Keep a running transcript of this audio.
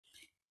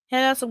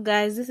Hello, what's up,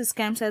 guys? This is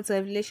Camsite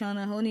Revelation,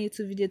 a whole new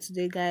YouTube video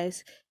today,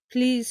 guys.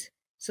 Please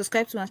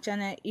subscribe to my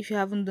channel if you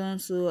haven't done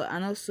so,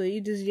 and also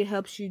if this video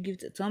helps you, give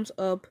it a thumbs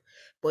up.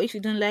 But if you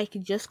don't like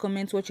it, just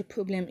comment what your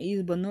problem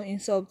is. But no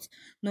insults,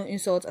 no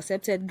insults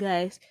accepted,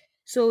 guys.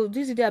 So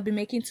this video I'll be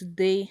making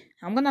today,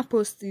 I'm gonna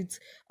post it.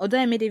 Although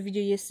I made a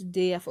video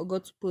yesterday, I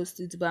forgot to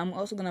post it, but I'm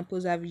also gonna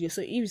post that video.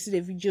 So if you see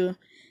the video,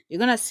 you're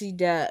gonna see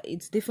that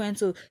it's different.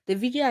 So the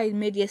video I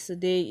made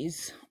yesterday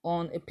is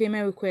on a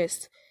payment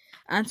request,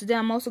 and today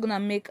I'm also gonna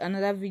make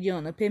another video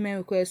on a payment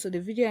request. So the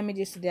video I made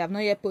yesterday, I've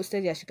not yet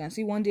posted it. As you can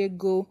see, one day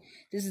ago,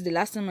 this is the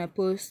last time I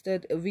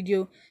posted a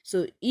video.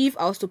 So if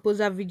I was to post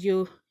that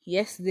video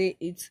yesterday,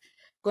 it's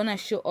gonna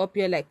show up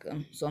here like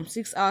some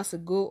 6 hours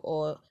ago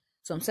or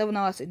some 7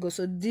 hours ago.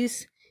 So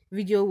this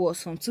video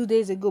was from 2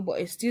 days ago, but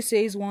it still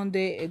says 1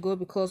 day ago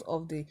because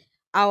of the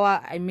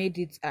hour I made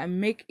it. I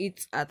make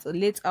it at a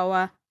late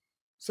hour,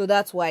 so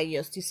that's why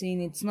you're still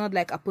seeing it. It's not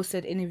like I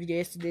posted any video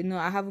yesterday. No,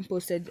 I haven't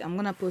posted. I'm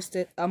gonna post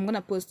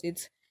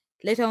it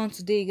later on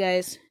today,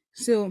 guys.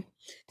 So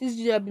this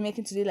video I'll be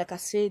making today, like I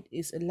said,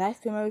 is a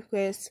live payment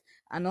request,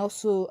 and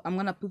also I'm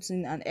gonna put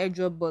in an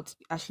airdrop. But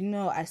as you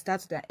know, I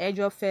started an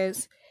airdrop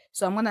first,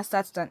 so I'm gonna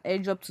start an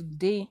airdrop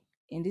today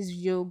in this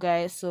video,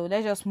 guys. So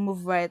let's just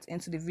move right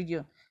into the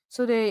video.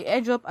 So the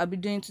airdrop I'll be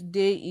doing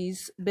today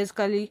is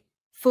basically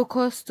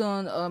focused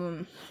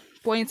on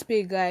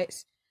POINTPAY,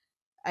 guys.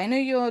 I know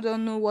you all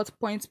don't know what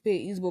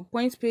POINTPAY is, but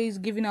POINTPAY is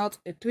giving out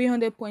a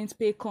 300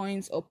 POINTPAY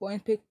coins or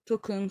POINTPAY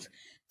tokens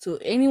to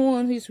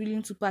anyone who is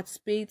willing to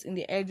participate in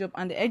the airdrop,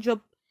 and the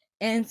airdrop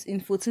ends in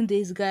 14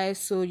 days, guys.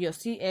 So you're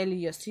still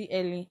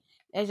early.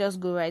 Let's just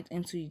go right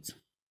into it.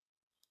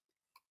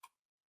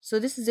 So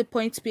this is a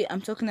POINTPAY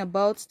I'm talking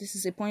about. This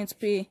is a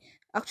POINTPAY.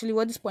 Actually,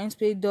 what this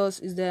POINTPAY does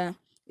is that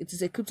it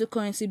is a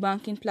cryptocurrency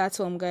banking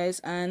platform, guys,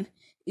 and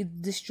it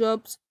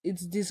disrupts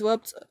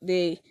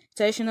the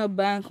traditional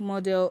bank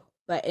model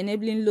by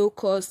enabling low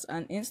cost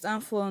and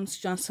instant funds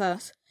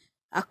transfers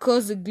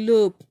across the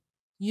globe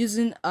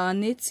using our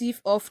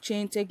native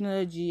off-chain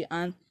technology.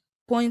 And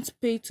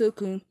POINTPAY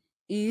token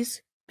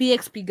is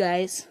PXP,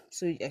 guys.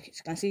 So as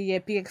you can see here,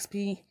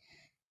 PXP.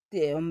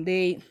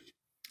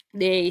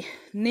 The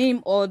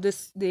name, or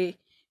the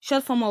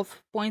short form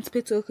of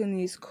POINTPAY token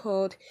is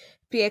called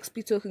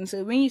PXP token.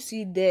 So when you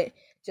see there,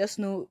 just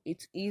know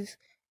it is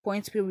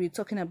POINTPAY we're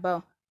talking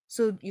about.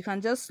 So you can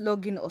just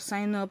log in or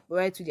sign up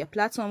right with your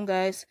platform,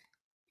 guys.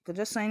 You can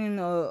just sign in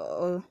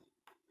or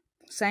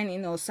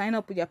sign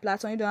up with your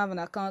platform. You don't have an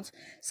account,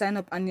 sign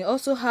up. And you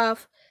also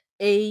have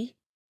a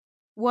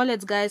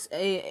wallet, guys,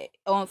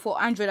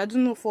 for Android. I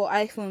don't know for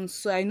iPhones,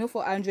 so I know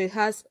for Android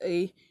has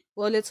a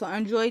wallet for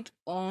Android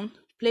on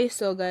Play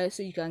Store, guys.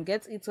 So you can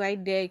get it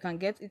right there. You can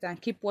get it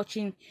and keep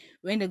watching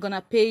when they're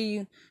gonna pay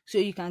you, so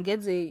you can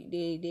get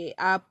the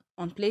app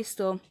on Play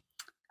Store.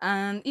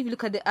 And if you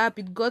look at the app,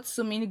 it got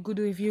so many good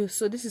reviews.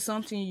 So this is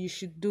something you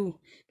should do.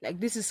 Like,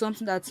 this is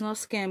something that's not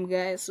scam,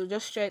 guys. So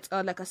just try it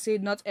out. Like I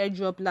said, not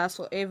airdrop lasts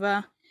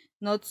forever.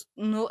 No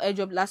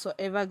airdrop lasts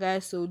forever,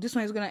 guys. So this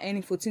one is gonna end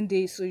in 14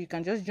 days. So you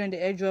can just join the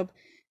airdrop,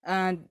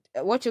 and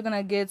what you're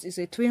gonna get is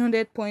a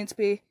 300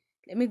 POINTPAY.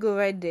 Let me go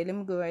right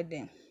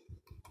there.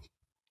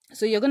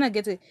 So you're gonna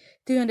get a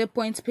 300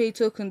 POINTPAY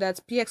token. That's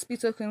PXP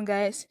token,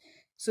 guys.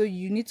 So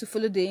you need to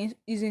follow the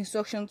easy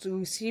instruction to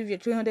receive your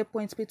 300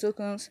 POINTPAY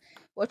tokens.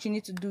 What you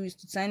need to do is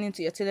to sign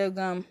into your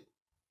Telegram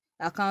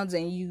account,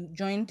 and you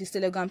join this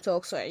Telegram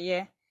talks right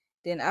here.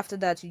 Then after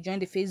that, you join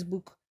the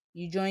Facebook,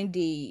 you join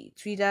the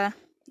Twitter,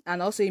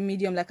 and also a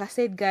Medium. Like I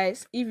said,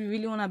 guys, if you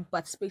really want to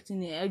participate in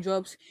the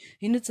airdrops,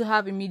 you need to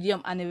have a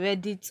Medium and a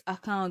Reddit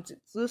account.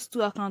 Those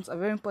two accounts are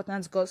very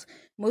important, because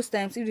most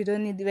times if they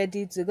don't need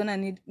Reddit, they're gonna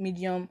need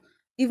Medium,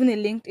 even a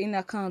LinkedIn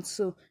account.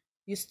 So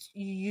you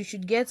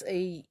should get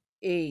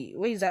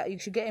you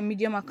should get a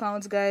Medium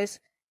account, guys.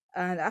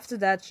 And after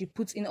that, you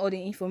put in all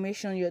the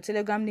information, your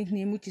Telegram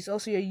nickname, which is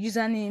also your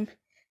username,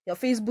 your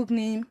Facebook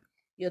name,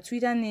 your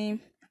Twitter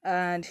name,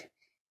 and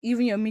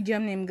even your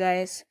Medium name,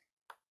 guys.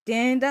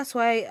 Then that's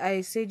why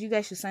I said you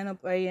guys should sign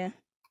up right here.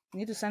 You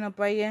need to sign up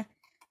right here,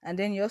 and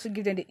then you also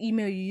give them the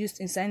email you used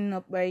in signing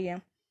up right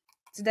here.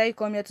 Today you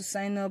come here to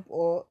sign up,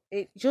 or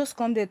just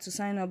come there to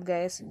sign up,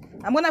 guys.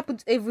 I'm gonna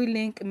put every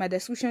link in my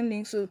description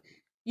link, so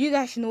you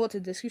guys should know what the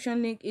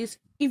description link is.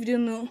 If you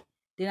don't know,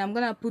 then I'm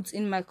gonna put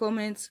in my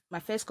comments, my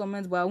first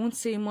comments, but I won't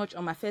say much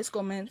on my first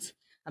comments.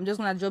 I'm just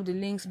gonna drop the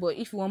links. But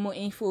if you want more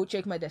info,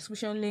 check my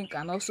description link,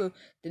 and also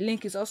the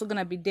link is also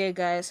gonna be there,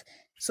 guys.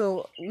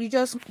 So we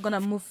just gonna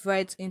move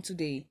right into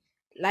the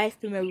live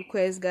payment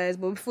request, guys.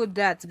 But before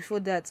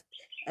that,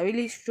 I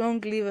really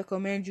strongly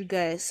recommend you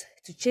guys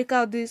to check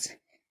out this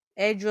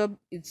airdrop.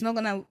 It's not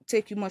gonna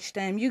take you much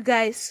time. You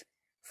guys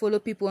follow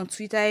people on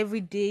Twitter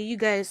every day. You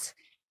guys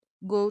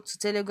go to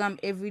Telegram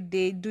every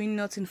day, doing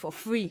nothing for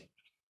free,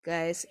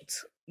 guys.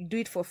 You do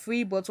it for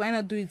free, but why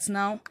not do it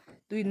now?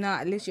 Do it now,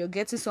 at least you're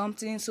getting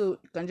something. So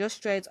you can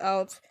just try it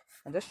out.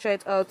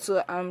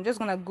 So I'm just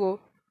gonna go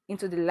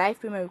into the live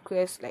payment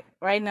request. Like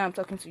right now I'm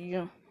talking to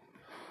you.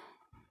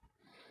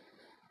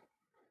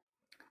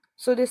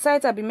 So the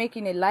site I'll be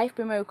making a live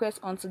payment request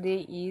on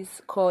today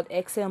is called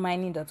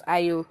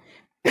excel-minin.io.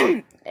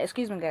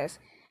 Excuse me, guys.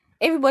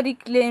 Everybody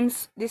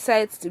claims this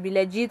site to be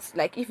legit.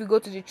 Like, if you go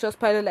to the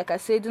Trustpilot, like I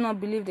said, do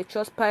not believe the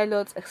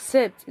Trustpilot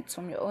except it's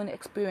from your own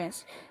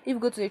experience. If you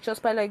go to the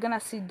Trustpilot, you're gonna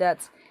see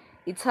that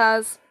it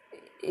has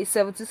a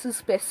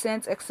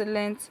 76%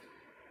 excellent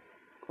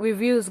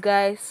reviews,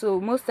 guys. So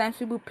most times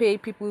people pay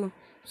people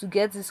to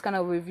get this kind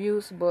of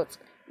reviews, but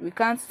we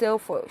can't tell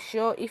for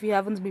sure if you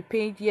haven't been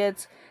paid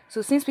yet.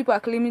 So since people are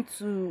claiming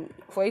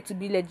for it to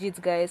be legit,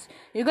 guys,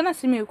 you're gonna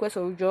see me request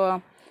for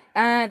withdrawal,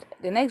 and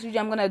the next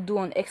video I'm gonna do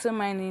on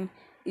excel-minin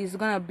is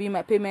gonna be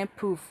my payment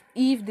proof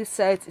if this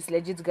site is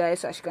legit,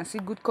 guys. So as you can see,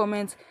 good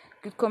comments.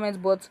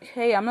 But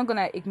hey, I'm not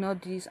gonna ignore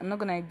this.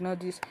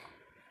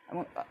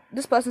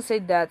 This person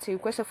said that he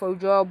requested for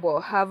withdrawal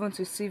but haven't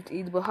received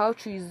it. But how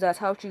true is that?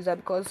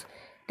 Because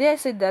they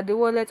said that the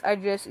wallet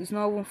address is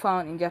not even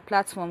found in their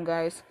platform,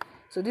 guys.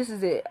 So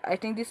I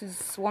think this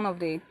is one of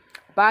the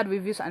bad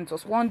reviews, and it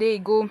was 1 day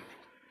ago.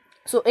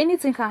 So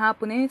anything can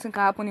happen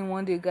in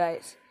 1 day,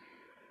 guys.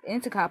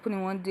 Anything can happen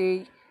in 1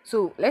 day.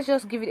 So let's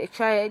just give it a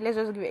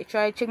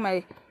try. Check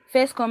my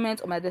first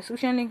comment or my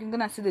description link. You're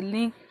gonna see the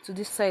link to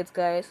this site,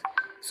 guys.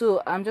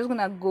 So I'm just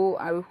gonna go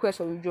and request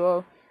for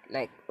withdrawal.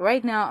 Like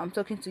right now I'm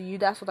talking to you.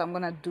 That's what I'm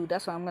gonna do.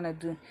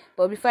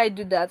 But before I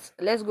do that,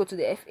 let's go to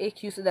the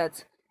FAQ so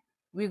that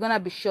we're gonna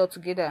be sure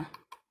together.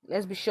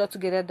 Let's be sure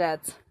together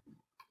that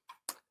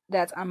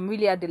I'm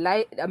really at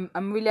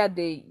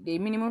the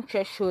minimum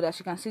threshold. As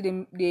you can see,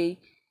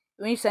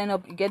 when you sign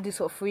up, you get this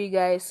for free,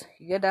 guys.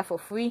 You get that for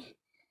free.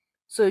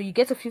 So you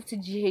get a 50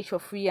 GH for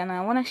free, and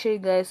I want to show you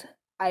guys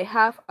I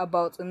have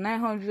about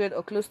 900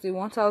 or close to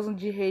 1000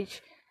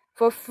 GH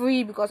for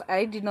free because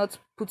I did not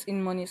put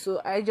in money. So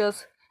I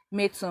just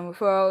made some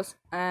referrals,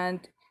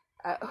 and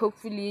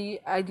hopefully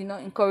I did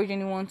not encourage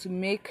anyone to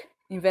make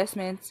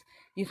investments.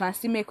 You can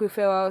still make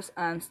referrals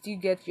and still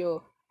get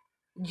your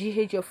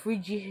free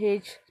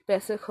GH per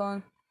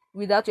second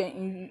without your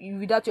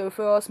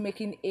referrals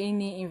making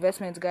any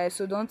investment, guys.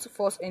 So don't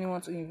force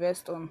anyone to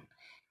invest on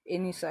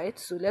any site.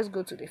 So let's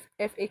go to the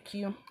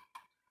FAQ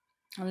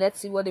and let's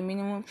see what the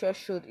minimum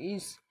threshold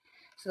is,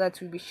 so that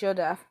we'll be sure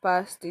that I've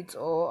passed it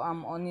or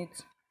I'm on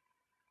it.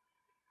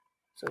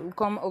 So we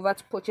come over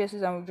to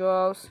purchases and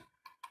withdrawals.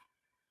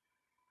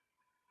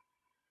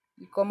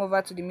 You come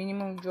over to the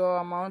minimum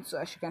withdrawal amount. So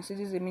as you can see,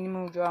 this is the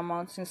minimum withdrawal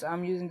amount since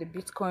I'm using the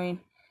Bitcoin.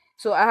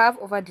 So I have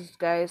over this,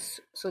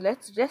 guys. So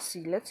let's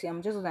see.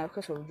 I'm just gonna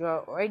request for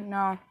withdrawal right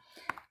now.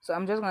 So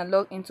I'm just gonna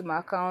log into my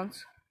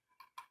account.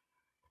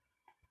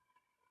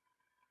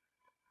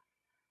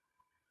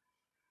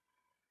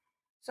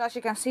 So as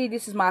you can see,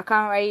 this is my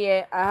account right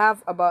here. I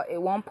have about a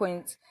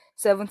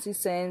 1.70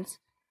 cents.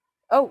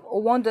 Oh,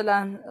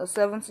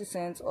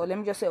 $1.70, or let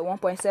me just say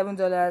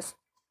 $1.7.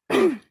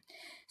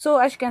 So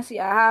as you can see,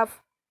 I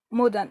have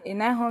more than a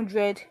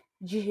 900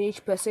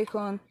 GH per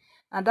second,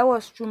 and that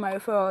was through my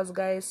referrals,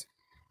 guys.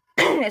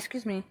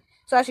 Excuse me.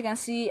 So as you can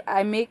see,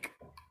 I make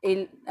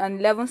an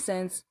 11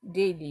 cents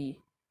daily,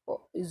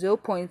 or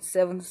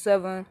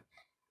 0.77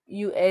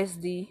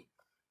 USD.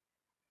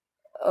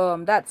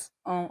 That's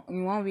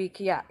in 1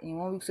 week. In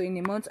 1 week. So in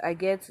a month I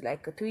get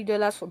like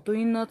 $3 for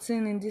doing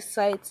nothing in this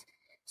site.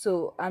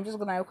 So I'm just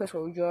gonna request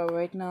for withdrawal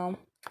right now.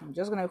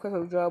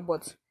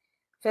 But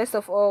first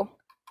of all,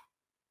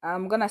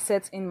 I'm gonna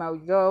set in my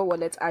withdrawal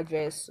wallet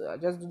address. So I'll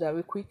just do that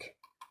real quick.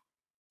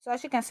 So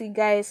as you can see,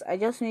 guys, I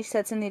just finished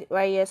setting it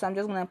right here. So I'm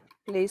just gonna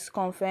place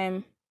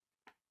confirm.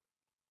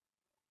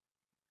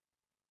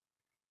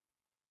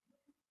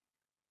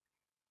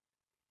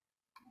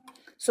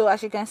 So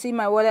as you can see,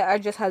 my wallet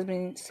address has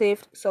been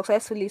saved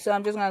successfully. So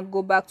I'm just gonna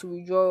go back to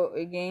withdraw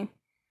again.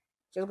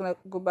 Just gonna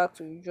go back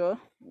to withdraw.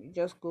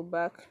 Just go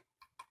back.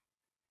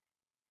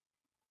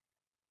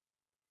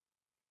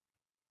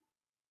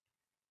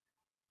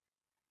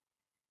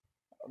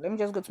 Let me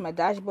just go to my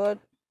dashboard.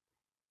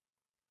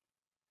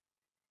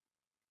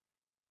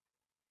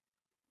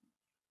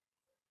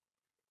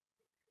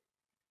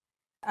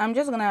 I'm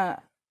just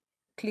gonna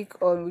click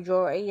on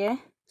withdraw right here.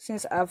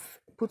 Since I've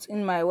put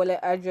in my wallet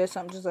address,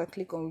 I'm just gonna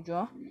click on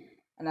withdraw,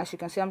 and as you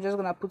can see, I'm just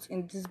gonna put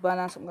in this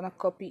balance. I'm gonna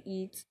copy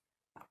it.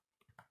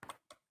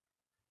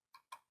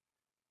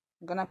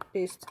 I'm gonna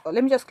paste, or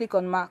let me just click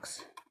on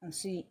max and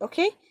see.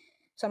 Okay,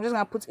 so I'm just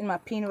gonna put in my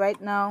pin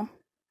right now,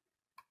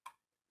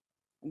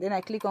 and then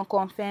I click on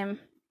confirm.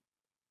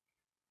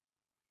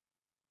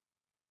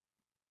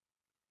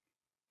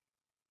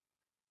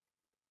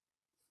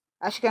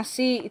 As you can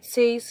see, it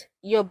says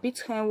your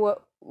Bitcoin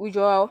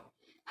withdrawal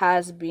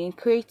has been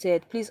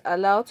created. Please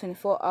allow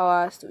 24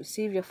 hours to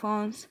receive your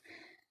funds.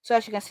 So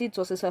as you can see, it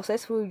was a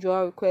successful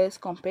withdrawal request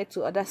compared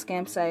to other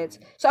scam sites.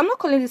 So I'm not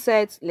calling this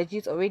site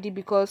legit already,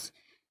 because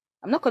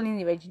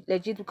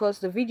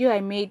the video I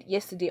made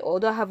yesterday,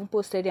 although I haven't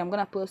posted it, I'm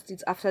gonna post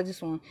it after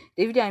this one.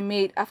 The video I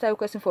made after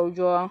requesting for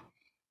withdrawal,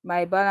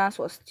 my balance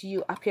was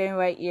still appearing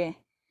right here.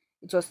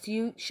 It was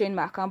still showing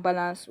my account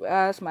balance,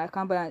 whereas my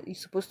account balance is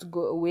supposed to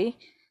go away.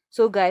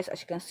 So guys,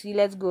 as you can see,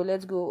 let's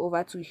go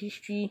over to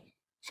history.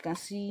 As you can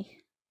see,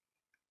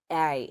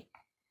 I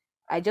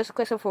I just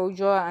requested for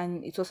withdrawal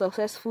and it was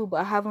successful,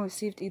 but I haven't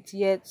received it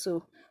yet.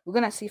 So we're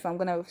gonna see if I'm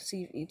gonna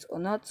receive it or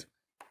not.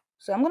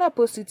 So I'm gonna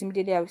post it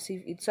immediately I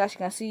receive it. So as you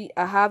can see,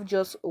 I have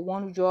just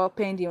one withdrawal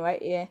pending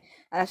right here,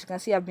 and as you can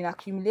see, I've been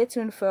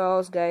accumulating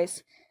referrals,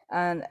 guys,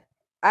 and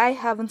I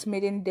haven't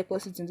made any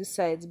deposits in this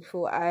site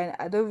before.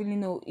 I don't really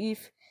know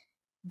if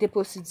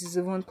deposits is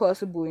even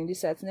possible in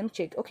this site. Let me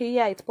check. Okay,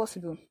 yeah, it's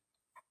possible.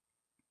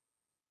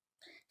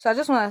 So I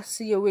just want to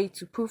see a way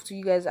to prove to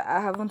you guys that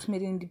I haven't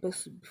made any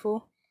deposits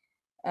before,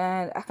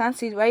 and I can't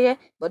see it right here.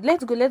 But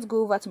let's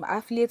go over to my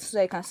affiliates so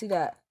I can see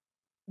that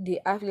the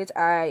affiliate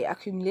I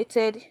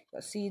accumulated.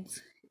 You see it,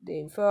 the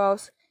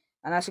referrals,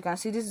 and as you can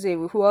see, this is a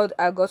reward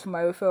I got from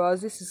my referrals.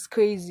 This is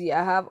crazy.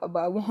 I have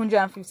about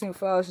 115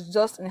 referrals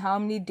just in how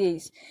many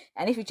days?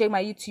 And if you check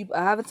my YouTube,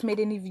 I haven't made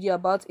any video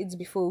about it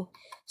before.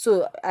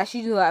 So as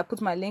usual, I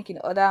put my link in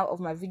order of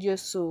my videos.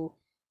 So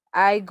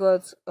I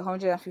got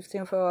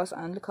 115 referrals,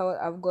 and look at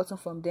what I've gotten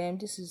from them.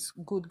 This is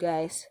good,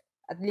 guys.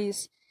 At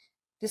least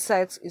this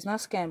site is not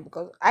scam,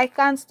 because I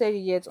can't tell you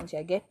yet until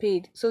I get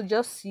paid. So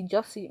just see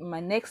in my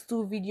next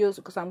 2 videos,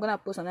 because I'm gonna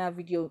post another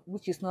video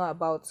which is not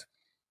about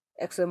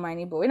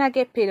excel-minin, but when I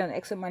get paid on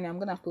excel-minin, I'm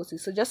gonna post it.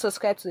 So just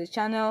subscribe to the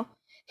channel,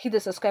 hit the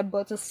subscribe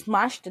button,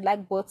 smash the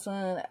like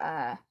button,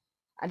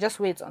 and just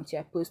wait until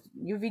I post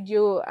new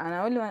video. And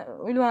I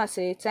really want to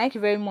say thank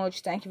you very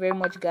much,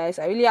 guys.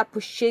 I really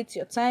appreciate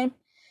your time.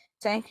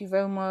 Thank you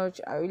very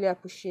much. I really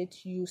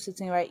appreciate you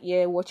sitting right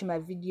here watching my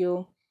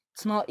video.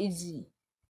 It's not easy.